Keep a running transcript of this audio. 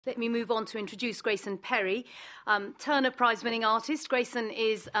Let me move on to introduce Grayson Perry, Turner Prize-winning artist. Grayson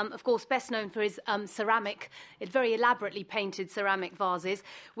is, of course, best known for his very elaborately painted ceramic vases,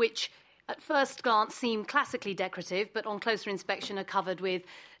 which at first glance seem classically decorative, but on closer inspection are covered with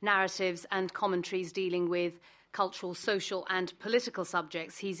narratives and commentaries dealing with cultural, social and political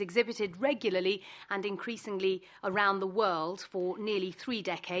subjects. He's exhibited regularly and increasingly around the world for nearly 3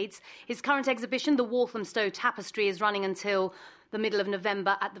 decades. His current exhibition, the Walthamstow Tapestry, is running until the middle of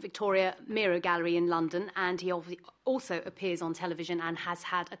November at the Victoria Miro Gallery in London, and he also appears on television and has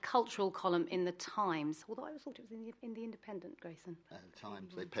had a cultural column in The Times, although I always thought it was in The Independent, Grayson.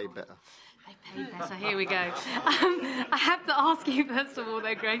 Times, they pay better. They pay better, here we go. I have to ask you, first of all,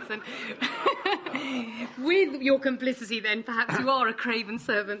 though, Grayson, with your complicity then, perhaps you are a craven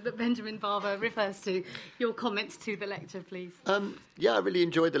servant that Benjamin Barber refers to. Your comments to the lecture, please. Yeah, I really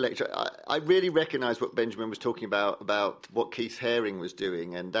enjoyed the lecture. I really recognised what Benjamin was talking about what Keith Haring was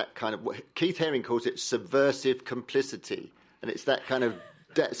doing, and that kind of, Keith Haring calls it subversive complicity, and it's that kind of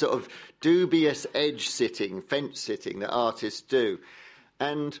that sort of dubious edge sitting, fence sitting that artists do.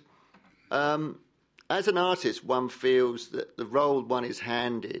 And as an artist, one feels that the role one is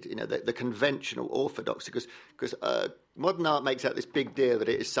handed, the conventional orthodoxy, because modern art makes out this big deal that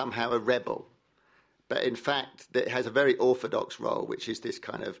it is somehow a rebel. But in fact, it has a very orthodox role, which is this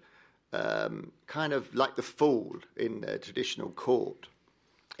kind of like the fool in a traditional court,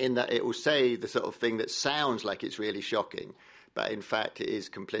 in that it will say the sort of thing that sounds like it's really shocking, but in fact it is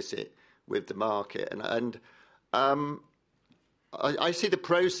complicit with the market. And I see the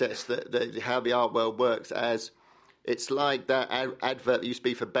process, how the art world works, as it's like that advert that used to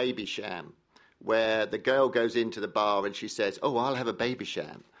be for Baby Sham, where the girl goes into the bar and she says, "Oh, I'll have a Baby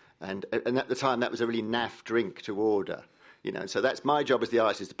Sham." And at the time, that was a really naff drink to order, So that's my job as the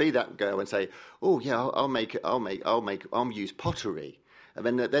artist, is to be that girl and say, "Oh yeah, I'll use pottery."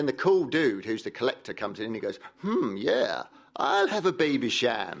 And then the cool dude who's the collector comes in and he goes, "Yeah, I'll have a Baby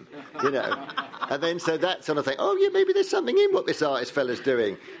Sham," And then so that sort of thing. Oh yeah, maybe there's something in what this artist fella's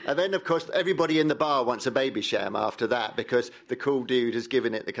doing. And then of course everybody in the bar wants a Baby Sham after that, because the cool dude has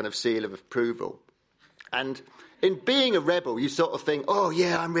given it the kind of seal of approval. And in being a rebel, you sort of think, "Oh,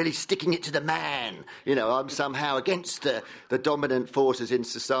 yeah, I'm really sticking it to the man. I'm somehow against the dominant forces in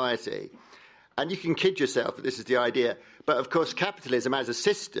society." And you can kid yourself that this is the idea. But, of course, capitalism as a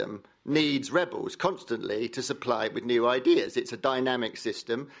system needs rebels constantly to supply it with new ideas. It's a dynamic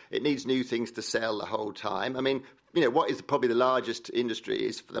system. It needs new things to sell the whole time. I mean, what is probably the largest industry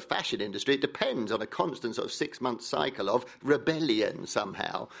is the fashion industry. It depends on a constant sort of 6-month cycle of rebellion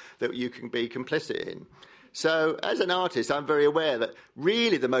somehow that you can be complicit in. So, as an artist, I'm very aware that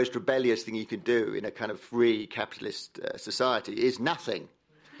really the most rebellious thing you can do in a kind of free capitalist society is nothing.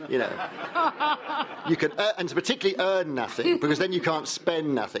 You can, and particularly earn nothing, because then you can't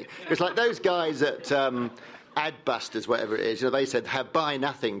spend nothing. It's like those guys at Adbusters, whatever it is. They said have buy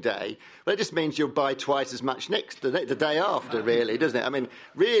nothing day. Well, it just means you'll buy twice as much the day after, really, doesn't it? I mean,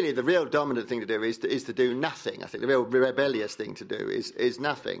 really, the real dominant thing to do is to do nothing. I think the real rebellious thing to do is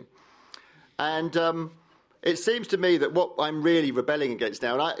nothing. And it seems to me that what I'm really rebelling against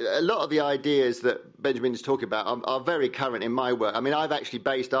now, and a lot of the ideas that Benjamin is talking about are very current in my work. I mean, I've actually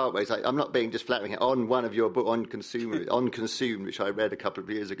based Artways, I'm not being just flattering, on one of your books, on Consumed, which I read a couple of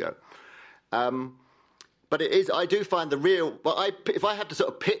years ago. But it is, I do find the real, if I have to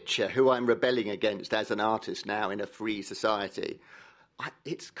sort of picture who I'm rebelling against as an artist now in a free society,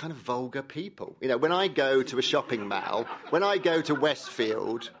 it's kind of vulgar people. When I go to a shopping mall, when I go to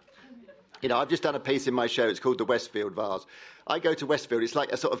Westfield, I've just done a piece in my show. It's called The Westfield Vase. I go to Westfield. It's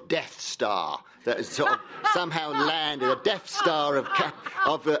like a sort of Death Star that has sort of somehow landed, a Death Star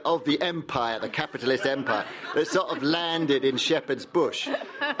of the empire, the capitalist empire, that sort of landed in Shepherd's Bush.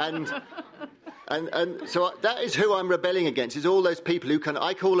 And so that is who I'm rebelling against, is all those people who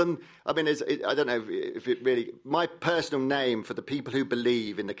I call them, I don't know if it really, my personal name for the people who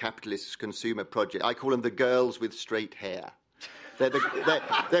believe in the capitalist consumer project, I call them the girls with straight hair. They've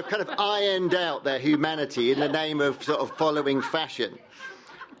kind of ironed out their humanity in the name of sort of following fashion.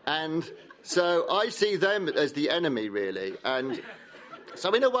 And so I see them as the enemy, really. And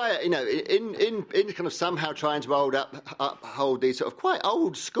so in a way, in kind of somehow trying to uphold these sort of quite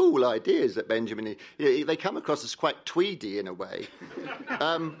old school ideas that Benjamin, they come across as quite tweedy in a way.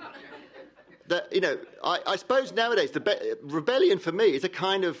 I suppose nowadays the rebellion for me is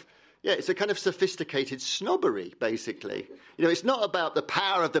it's a kind of sophisticated snobbery, basically. It's not about the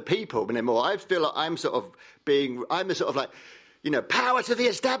power of the people anymore. I feel like I'm power to the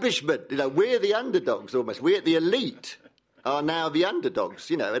establishment. We're the underdogs almost. We're the elite are now the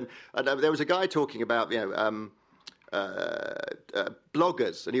underdogs, And there was a guy talking about,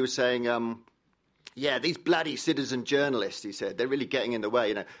 bloggers, and he was saying, yeah, these bloody citizen journalists, he said, they're really getting in the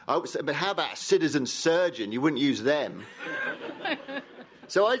way. But how about a citizen surgeon? You wouldn't use them.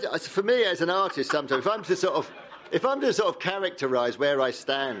 So for me, as an artist, sometimes if I'm to sort of characterise where I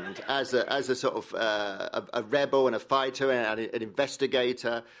stand as a sort of a rebel and a fighter and an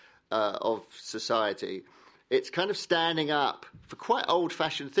investigator of society, it's kind of standing up for quite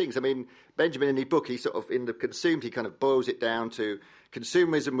old-fashioned things. I mean, Benjamin, in his book, he sort of, in The Consumed, he kind of boils it down to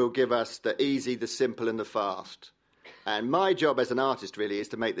consumerism will give us the easy, the simple, and the fast. And my job as an artist, really, is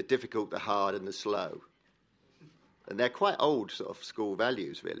to make the difficult, the hard, and the slow. And they're quite old sort of school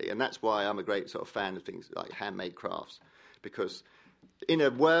values, really. And that's why I'm a great sort of fan of things like handmade crafts. Because in a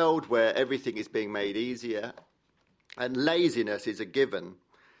world where everything is being made easier and laziness is a given,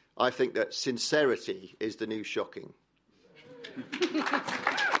 I think that sincerity is the new shocking.